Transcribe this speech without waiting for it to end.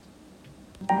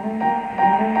Hello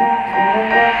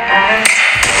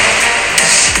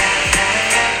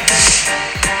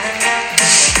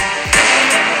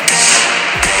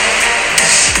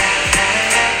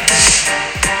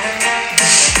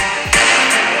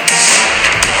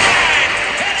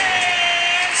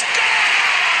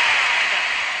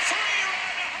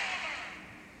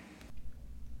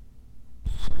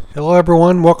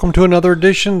everyone, welcome to another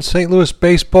edition of St. Louis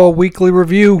Baseball Weekly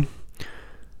Review.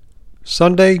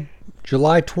 Sunday,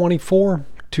 July 24,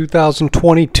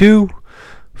 2022,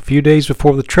 a few days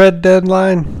before the trade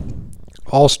deadline.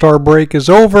 All-Star break is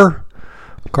over,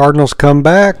 Cardinals come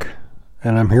back,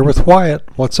 and I'm here with Wyatt.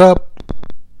 What's up?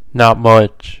 Not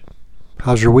much.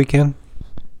 How's your weekend?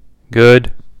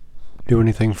 Good. Do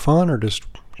anything fun or just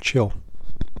chill?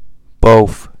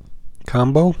 Both.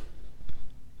 Combo?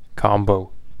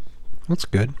 Combo. That's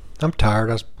good. I'm tired.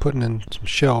 I was putting in some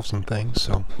shelves and things,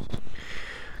 so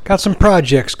got some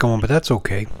projects going, but that's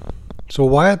okay. So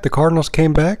Wyatt, the Cardinals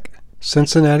came back,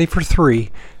 Cincinnati for 3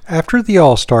 after the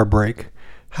All-Star break.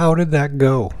 How did that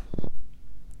go?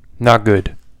 Not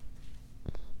good.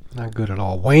 Not good at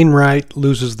all. Wainwright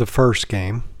loses the first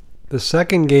game. The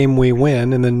second game we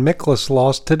win, and then Mikolas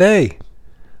lost today.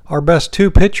 Our best two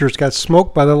pitchers got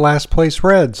smoked by the last place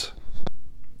Reds.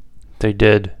 They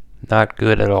did. Not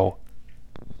good at all.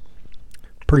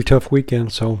 Pretty tough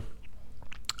weekend, so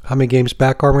how many games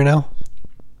back are we now?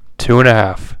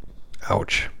 2.5.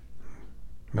 Ouch.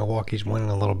 Milwaukee's winning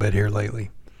a little bit here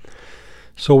lately.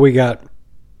 So we got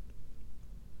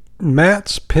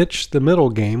Matz pitched the middle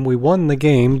game. We won the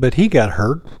game, but he got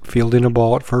hurt fielding a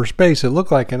ball at first base. It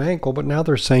looked like an ankle, but now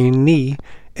they're saying knee,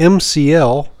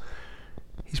 MCL.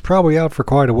 He's probably out for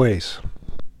quite a ways.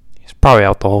 He's probably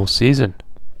out the whole season.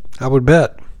 I would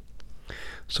bet.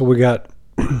 So we got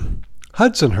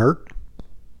Hudson hurt.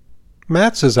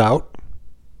 Matz is out.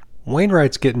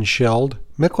 Wainwright's getting shelled.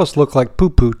 Mikolas looked like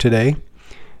poo-poo today.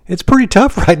 It's pretty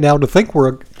tough right now to think we're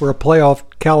a playoff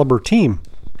caliber team.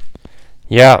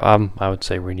 Yeah, I would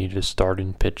say we need a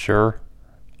starting pitcher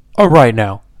right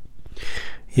now.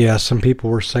 Yeah, some people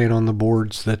were saying on the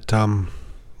boards that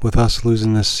with us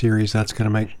losing this series, that's going to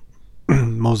make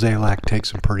Mozeliak take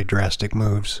some pretty drastic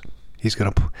moves. He's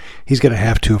gonna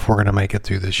have to if we're gonna make it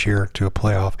through this year to a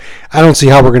playoff. I don't see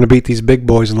how we're gonna beat these big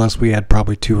boys unless we had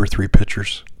probably 2 or 3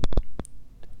 pitchers.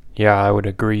 Yeah, I would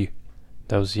agree.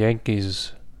 Those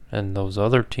Yankees and those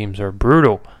other teams are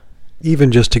brutal.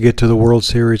 Even just to get to the World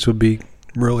Series would be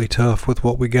really tough with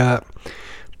what we got.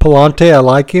 Palante, I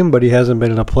like him, but he hasn't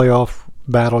been in a playoff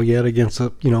battle yet against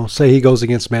say he goes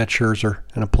against Matt Scherzer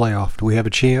in a playoff. Do we have a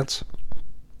chance?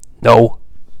 No.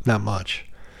 Not much.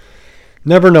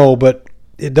 Never know, but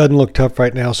it doesn't look tough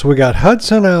right now. So we got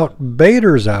Hudson out,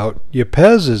 Bader's out,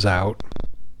 Yepez is out.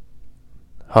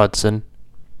 Hudson.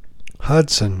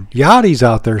 Yachty's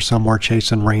out there somewhere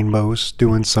chasing rainbows,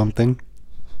 doing something.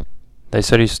 They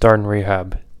said he's starting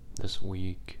rehab this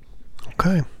week.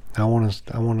 Okay. I want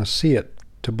to see it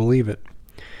to believe it.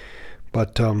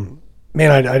 But,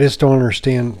 man, I just don't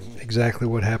understand exactly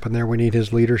what happened there. We need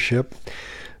his leadership.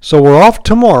 So we're off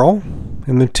tomorrow,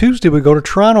 and then Tuesday we go to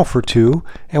Toronto for 2,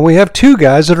 and we have 2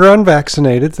 guys that are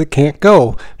unvaccinated that can't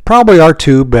go. Probably our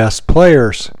 2 best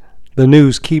players. The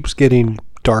news keeps getting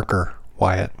darker,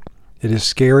 Wyatt. It is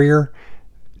scarier,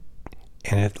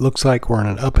 and it looks like we're in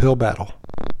an uphill battle.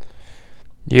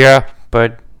 Yeah,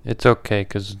 but it's okay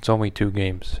because it's only 2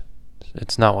 games.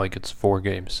 It's not like it's 4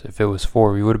 games. If it was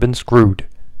 4, we would have been screwed.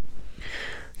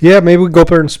 Yeah, maybe we go up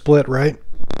there and split, right?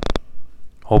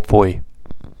 Hopefully.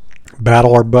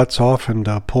 Battle our butts off and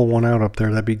pull one out up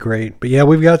there. That'd be great. But yeah,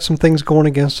 we've got some things going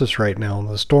against us right now.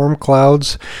 The storm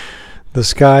clouds, the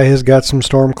sky has got some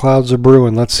storm clouds of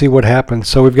brewing. Let's see what happens.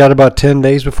 So we've got about 10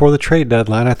 days before the trade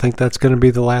deadline. I think that's going to be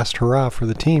the last hurrah for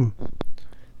the team.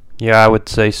 Yeah, I would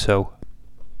say so.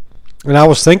 And I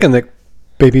was thinking that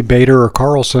maybe Bader or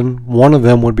Carlson, one of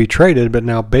them would be traded, but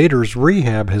now Bader's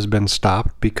rehab has been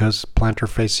stopped because plantar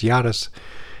fasciitis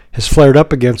has flared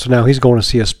up again, so now he's going to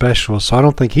see a specialist. So I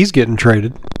don't think he's getting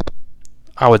traded.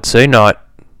 I would say not.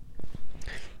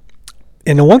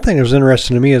 And the one thing that was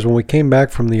interesting to me is when we came back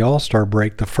from the All-Star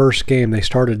break, the first game, they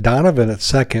started Donovan at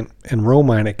second and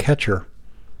Romine at catcher.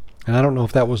 And I don't know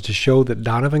if that was to show that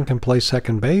Donovan can play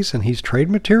second base and he's trade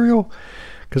material.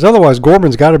 Because otherwise,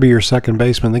 Gorman's got to be your second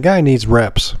baseman. The guy needs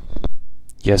reps.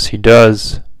 Yes, he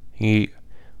does. He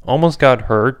almost got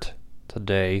hurt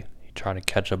today. He tried to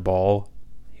catch a ball.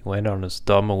 He went on his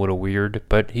thumb a little weird,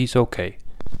 but he's okay.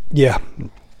 Yeah.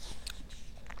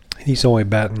 He's only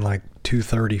batting like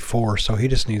 234, so he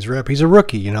just needs rep. He's a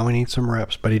rookie, he needs some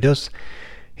reps, but he does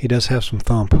have some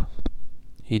thump.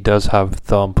 He does have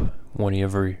thump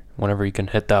whenever he can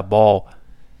hit that ball.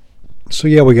 So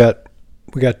yeah, we got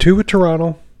 2 with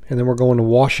Toronto, and then we're going to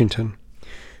Washington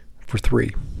for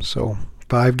 3. So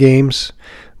 5 games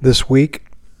this week.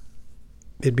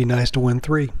 It'd be nice to win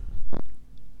 3.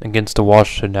 Against the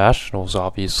Washington Nationals,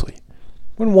 obviously.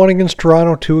 Win 1 against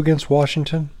Toronto, 2 against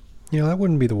Washington. That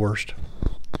wouldn't be the worst.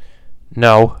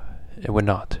 No, it would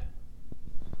not.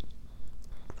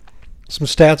 Some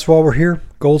stats while we're here.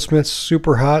 Goldschmidt's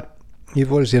super hot. He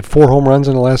had 4 home runs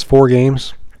in the last 4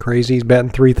 games. Crazy. He's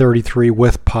batting .333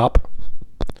 with pop.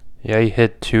 Yeah, he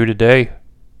hit 2 today.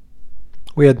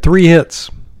 We had 3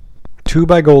 hits. 2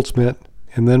 by Goldschmidt,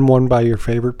 and then 1 by your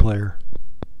favorite player.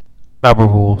 Albert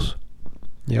Pujols.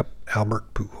 Yep,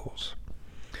 Albert Pujols.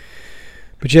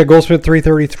 But yeah, Goldschmidt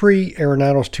 .333,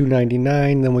 Arenado's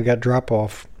 .299. Then we got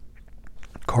drop-off.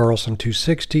 Carlson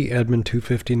 .260, Edman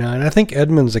 .259. I think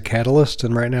Edman's a catalyst,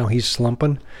 and right now he's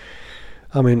slumping.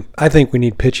 I mean, I think we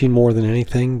need pitching more than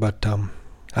anything, but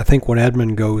I think when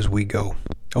Edman goes, we go.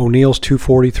 O'Neill's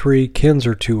 .243,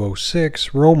 Kinzer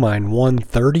 .206, Romine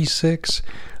 .136.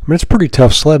 I mean, it's pretty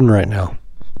tough sledding right now.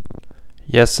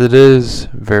 Yes, it is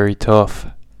very tough.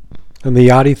 And the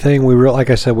Yachty thing, like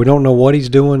I said, we don't know what he's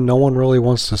doing. No one really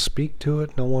wants to speak to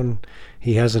it.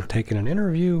 He hasn't taken an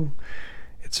interview.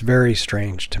 It's very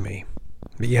strange to me.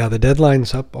 But yeah, the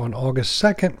deadline's up on August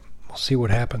 2nd. We'll see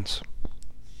what happens.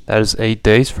 That is 8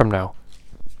 days from now.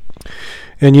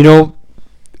 And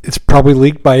it's probably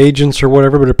leaked by agents or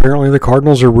whatever, but apparently the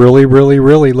Cardinals are really, really,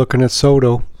 really looking at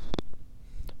Soto.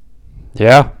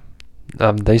 Yeah.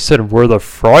 They said we're the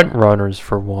front runners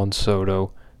for Juan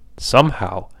Soto.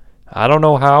 Somehow. I don't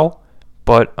know how,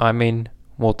 but I mean,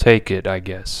 we'll take it, I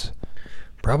guess.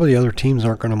 Probably the other teams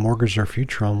aren't going to mortgage their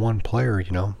future on one player,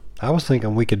 I was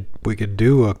thinking we could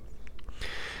do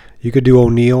you could do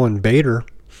O'Neill and Bader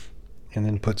and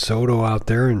then put Soto out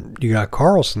there, and you got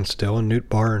Carlson still and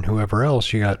Nootbaar and whoever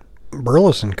else. You got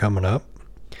Burleson coming up.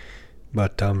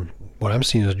 But what I'm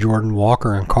seeing is Jordan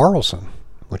Walker and Carlson,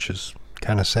 which is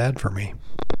kind of sad for me.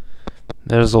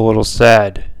 That is a little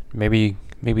sad. Maybe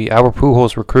Albert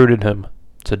Pujols recruited him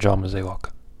to John Mozeliak.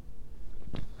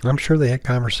 I'm sure they had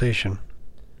conversation.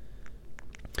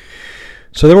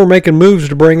 So then we're making moves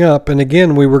to bring up. And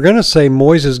again, we were going to say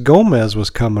Moises Gomez was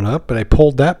coming up, but I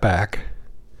pulled that back.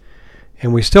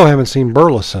 And we still haven't seen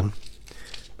Burleson.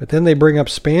 But then they bring up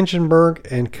Spangenberg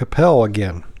and Capel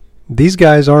again. These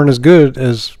guys aren't as good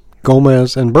as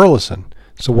Gomez and Burleson.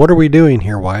 So what are we doing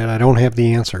here, Wyatt? I don't have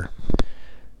the answer.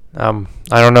 I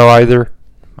don't know either.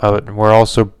 We're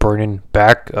also bringing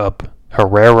back up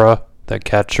Herrera, the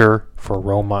catcher, for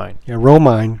Romine. Yeah,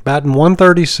 Romine, batting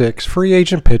 .136, free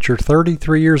agent pitcher,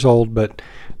 33 years old, but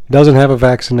doesn't have a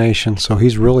vaccination, so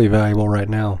he's really valuable right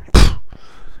now.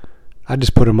 I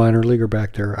just put a minor leaguer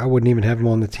back there. I wouldn't even have him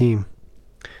on the team.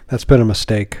 That's been a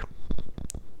mistake.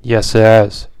 Yes, it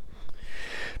has.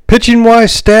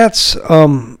 Pitching-wise stats,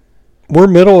 we're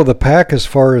middle of the pack as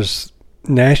far as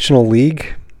National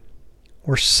League.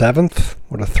 We're 7th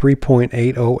with a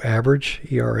 3.80 average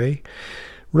ERA.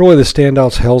 Really, the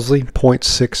standout's Helsley,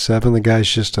 .67. The guy's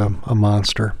just a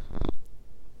monster.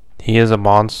 He is a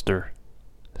monster.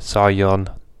 Cy Young.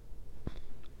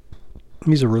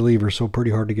 He's a reliever, so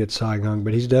pretty hard to get Cy Young,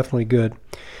 but he's definitely good.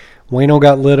 Waino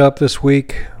got lit up this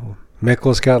week.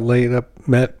 Mikolas got lit up,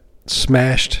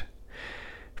 smashed.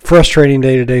 Frustrating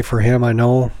day today for him, I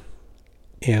know.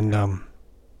 And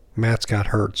Matt's got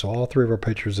hurt, so all 3 of our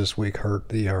pitchers this week hurt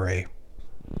the ERA.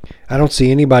 I don't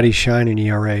see anybody shining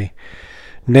ERA.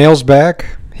 Nail's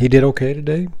back. He did okay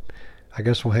today. I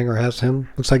guess we'll hang our hats to him.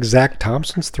 Looks like Zach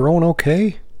Thompson's throwing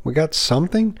okay. We got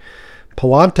something.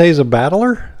 Palante's a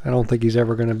battler. I don't think he's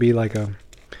ever going to be like a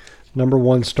number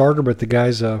 1 starter, but the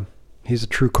guy's he's a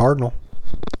true Cardinal.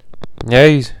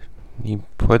 Yeah, he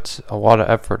puts a lot of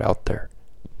effort out there.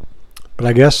 But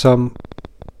I guess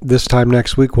this time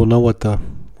next week we'll know what the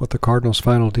Cardinals'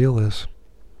 final deal is.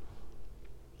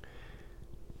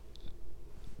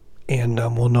 And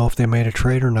we'll know if they made a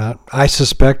trade or not. I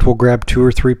suspect we'll grab 2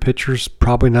 or 3 pitchers,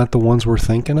 probably not the ones we're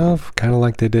thinking of, kind of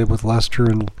like they did with Lester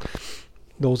and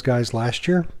those guys last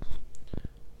year.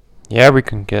 Yeah, we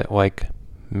can get like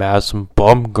Madison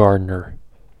Bumgarner.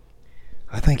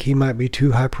 I think he might be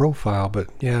too high profile, but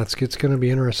yeah, it's going to be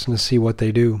interesting to see what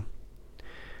they do.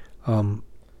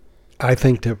 I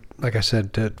think that, like I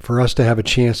said, that for us to have a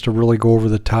chance to really go over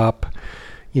the top,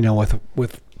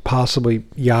 with possibly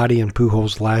Yachty and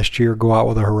Pujols last year, go out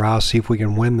with a hurrah, see if we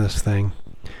can win this thing.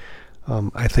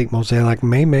 I think Mozeliak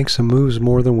may make some moves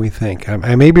more than we think.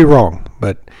 I may be wrong,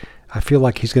 but I feel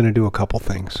like he's going to do a couple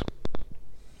things.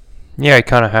 Yeah, he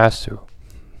kind of has to.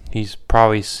 He's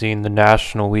probably seen the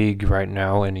National League right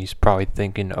now, and he's probably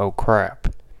thinking, oh, crap.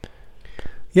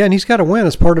 Yeah, and he's got to win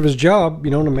as part of his job,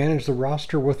 to manage the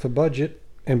roster with the budget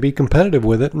and be competitive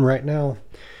with it. And right now,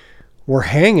 we're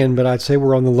hanging, but I'd say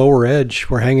we're on the lower edge.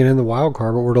 We're hanging in the wild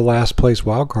card, but we're the last place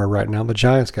wild card right now. The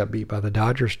Giants got beat by the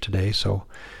Dodgers today, so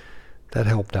that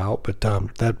helped out. But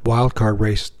that wild card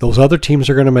race, those other teams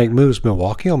are going to make moves.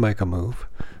 Milwaukee will make a move.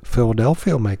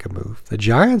 Philadelphia will make a move. The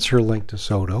Giants are linked to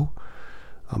Soto.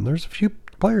 There's a few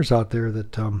players out there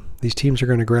that these teams are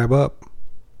going to grab up.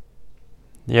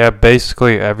 Yeah,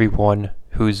 basically everyone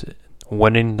who's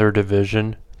winning their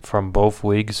division from both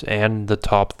leagues and the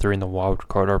top three in the wild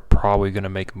card are probably going to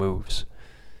make moves.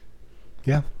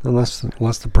 Yeah, unless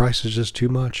the price is just too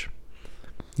much.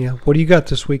 Yeah, what do you got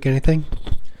this week? Anything?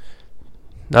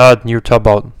 You're talking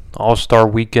about All-Star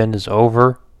Weekend is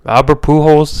over. Albert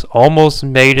Pujols almost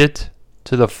made it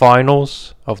to the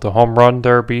finals of the Home Run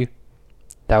Derby.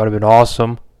 That would have been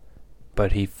awesome,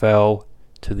 but he fell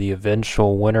to the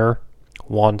eventual winner,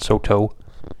 Juan Soto.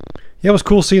 Yeah, it was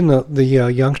cool seeing the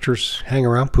youngsters hang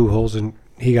around Pujols, and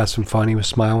he got some fun. He was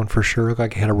smiling for sure. Looked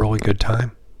like he had a really good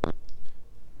time.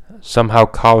 Somehow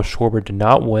Kyle Schwarber did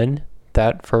not win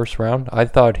that first round. I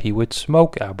thought he would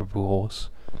smoke Albert Pujols.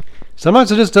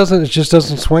 Sometimes it just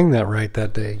doesn't swing that right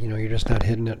that day. You're just not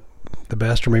hitting it the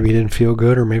best, or maybe he didn't feel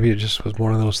good, or maybe it just was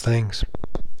one of those things.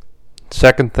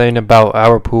 Second thing about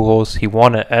Albert Pujols, he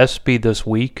won an ESPY this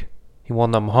week. He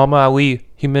won the Muhammad Ali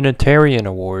Humanitarian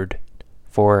Award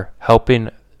for helping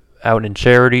out in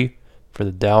charity for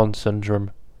the Down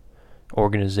syndrome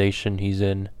organization he's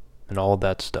in and all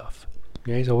that stuff.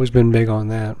 Yeah, he's always been big on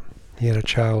that. He had a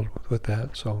child with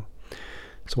that, so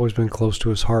it's always been close to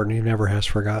his heart, and he never has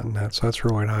forgotten that, so that's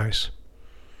really nice.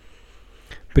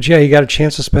 But yeah, he got a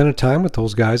chance to spend a time with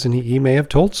those guys, and he may have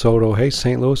told Soto, hey,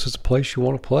 St. Louis is a place you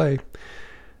want to play.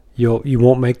 You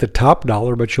won't make the top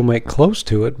dollar, but you'll make close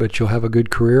to it, but you'll have a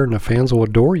good career, and the fans will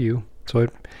adore you. So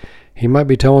he might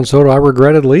be telling Soto, I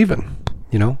regretted leaving.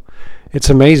 It's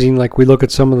amazing. Like, we look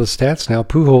at some of the stats now.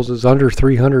 Pujols is under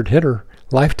 300 hitter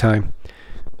lifetime.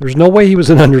 There's no way he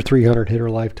was an under 300 hitter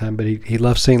lifetime, but he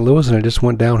left St. Louis and it just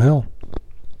went downhill.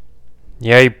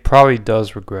 Yeah, he probably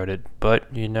does regret it, but,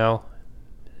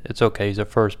 it's okay. He's a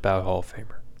first ballot Hall of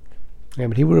Famer. Yeah,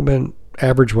 but he would have been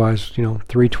average-wise,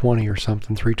 320 or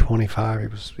something,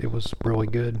 325. It was really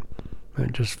good. And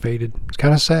it just faded. It's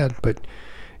kind of sad, but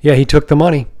yeah, he took the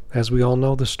money, as we all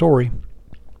know the story.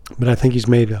 But I think he's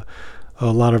made a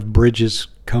lot of bridges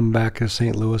come back to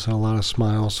St. Louis and a lot of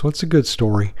smiles. So it's a good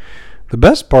story. The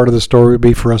best part of the story would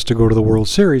be for us to go to the World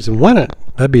Series and win it.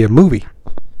 That'd be a movie.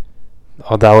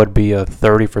 Oh, that would be a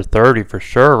 30 for 30 for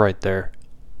sure right there.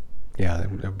 Yeah,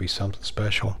 that would be something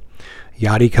special.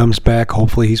 Yachty comes back.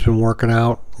 Hopefully he's been working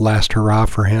out. Last hurrah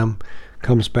for him.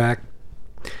 Comes back.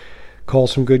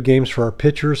 Calls some good games for our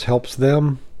pitchers. Helps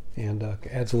them. And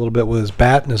adds a little bit with his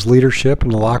bat and his leadership in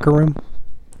the locker room.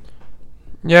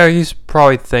 Yeah, he's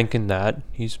probably thinking that.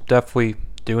 He's definitely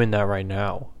doing that right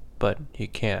now. But he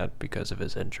can't because of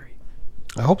his injury.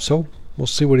 I hope so. We'll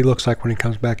see what he looks like when he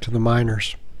comes back to the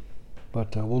minors.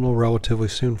 But we'll know relatively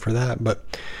soon for that. But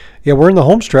yeah, we're in the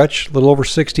home stretch. A little over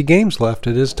 60 games left.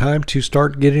 It is time to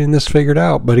start getting this figured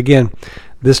out. But again,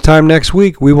 this time next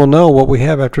week, we will know what we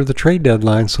have after the trade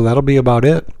deadline. So that'll be about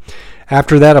it.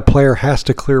 After that, a player has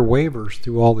to clear waivers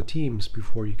through all the teams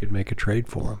before you could make a trade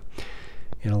for them.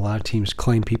 And a lot of teams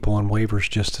claim people on waivers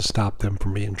just to stop them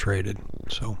from being traded.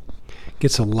 So it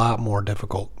gets a lot more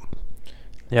difficult.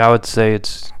 Yeah, I would say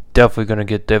it's definitely going to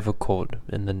get difficult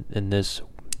in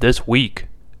this week.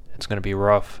 It's going to be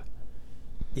rough.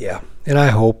 Yeah, and I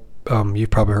hope, you've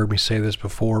probably heard me say this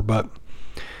before, but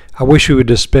I wish we would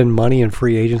just spend money in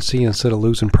free agency instead of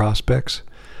losing prospects,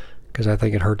 because I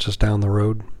think it hurts us down the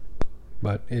road.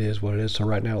 But it is what it is. So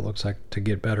right now it looks like to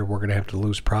get better, we're going to have to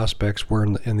lose prospects. We're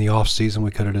in the off season.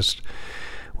 We could have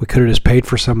just paid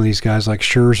for some of these guys like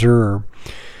Scherzer or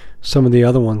some of the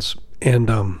other ones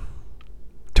and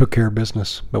took care of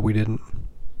business, but we didn't.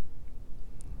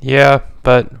 Yeah,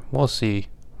 but we'll see.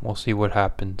 We'll see what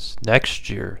happens next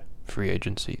year. Free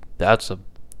agency. That's a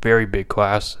very big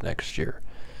class next year.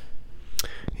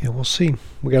 Yeah, we'll see.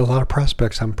 We got a lot of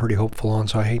prospects I'm pretty hopeful on,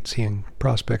 so I hate seeing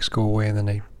prospects go away and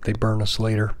then they burn us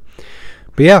later.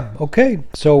 But yeah, okay.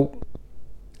 So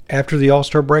after the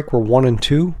All-Star break, we're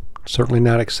 1-2. Certainly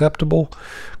not acceptable.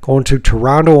 Going to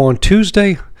Toronto on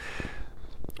Tuesday.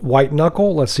 White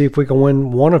knuckle. Let's see if we can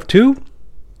win 1 of 2.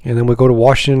 And then we go to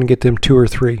Washington and get them 2 or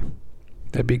 3.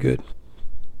 That'd be good.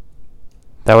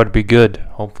 That would be good.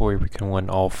 Hopefully we can win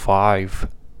all 5.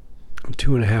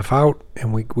 2.5 out,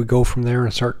 and we go from there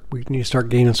and we need to start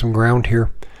gaining some ground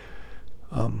here.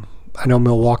 I know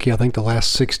Milwaukee, I think the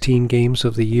last 16 games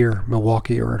of the year,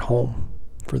 Milwaukee are at home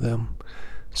for them.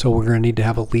 So we're going to need to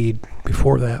have a lead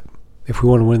before that if we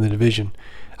want to win the division.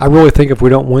 I really think if we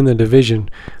don't win the division,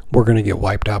 we're going to get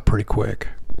wiped out pretty quick.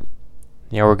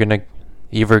 Yeah, we're going to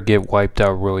either get wiped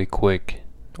out really quick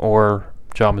or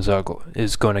John Mazzocco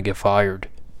is going to get fired.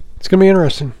 It's going to be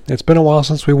interesting. It's been a while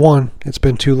since we won. It's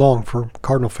been too long for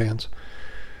Cardinal fans.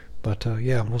 But,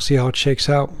 yeah, we'll see how it shakes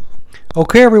out.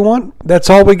 Okay, everyone. That's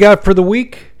all we got for the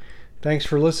week. Thanks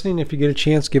for listening. If you get a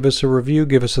chance, give us a review,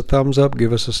 give us a thumbs up,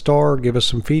 give us a star, give us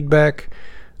some feedback.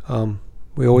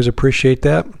 We always appreciate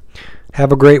that.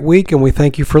 Have a great week, and we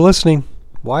thank you for listening.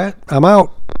 Wyatt, I'm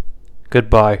out.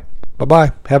 Goodbye.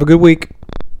 Bye-bye. Have a good week.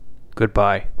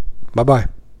 Goodbye. Bye-bye.